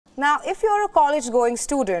Now, if you're a college-going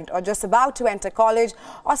student or just about to enter college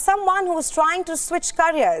or someone who is trying to switch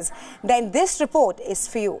careers, then this report is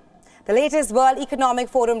for you. The latest World Economic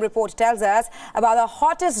Forum report tells us about the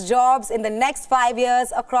hottest jobs in the next 5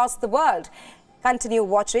 years across the world. Continue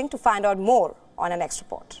watching to find out more on our next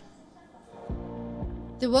report.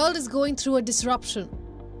 The world is going through a disruption.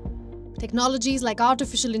 Technologies like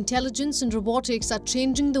artificial intelligence and robotics are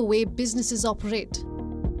changing the way businesses operate.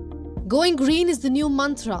 Going green is the new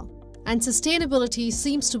mantra, and sustainability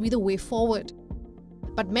seems to be the way forward.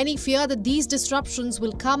 But many fear that these disruptions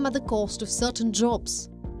will come at the cost of certain jobs.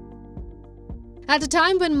 At a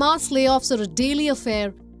time when mass layoffs are a daily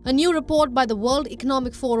affair, a new report by the World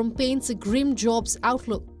Economic Forum paints a grim jobs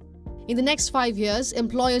outlook. In the next 5 years,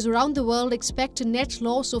 employers around the world expect a net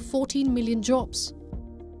loss of 14 million jobs.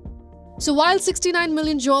 So while 69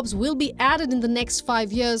 million jobs will be added in the next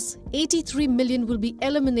 5 years, 83 million will be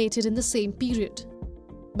eliminated in the same period.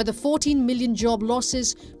 But the 14 million job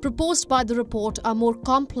losses proposed by the report are more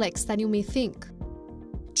complex than you may think.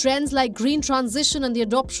 Trends like green transition and the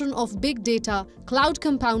adoption of big data, cloud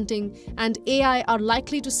computing, and AI are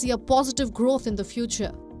likely to see a positive growth in the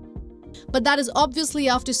future. But that is obviously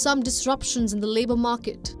after some disruptions in the labor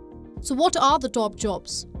market. So what are the top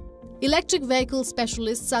jobs? Electric vehicle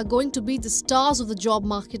specialists are going to be the stars of the job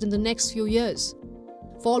market in the next few years,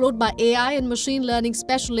 followed by AI and machine learning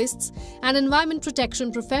specialists and environment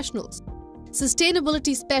protection professionals.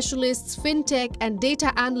 Sustainability specialists, fintech, and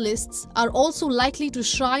data analysts are also likely to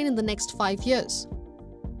shine in the next 5 years.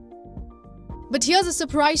 But here's a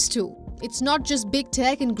surprise too. It's not just big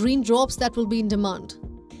tech and green jobs that will be in demand.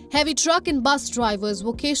 Heavy truck and bus drivers,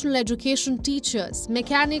 vocational education teachers,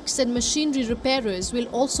 mechanics and machinery repairers will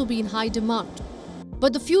also be in high demand.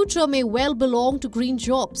 But the future may well belong to green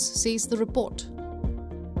jobs, says the report.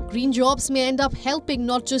 Green jobs may end up helping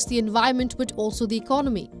not just the environment but also the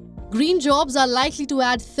economy. Green jobs are likely to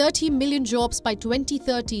add 30 million jobs by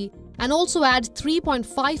 2030 and also add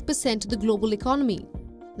 3.5% to the global economy.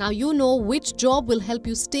 Now you know which job will help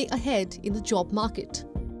you stay ahead in the job market.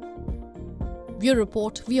 Bureau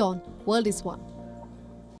Report, WION, World is One.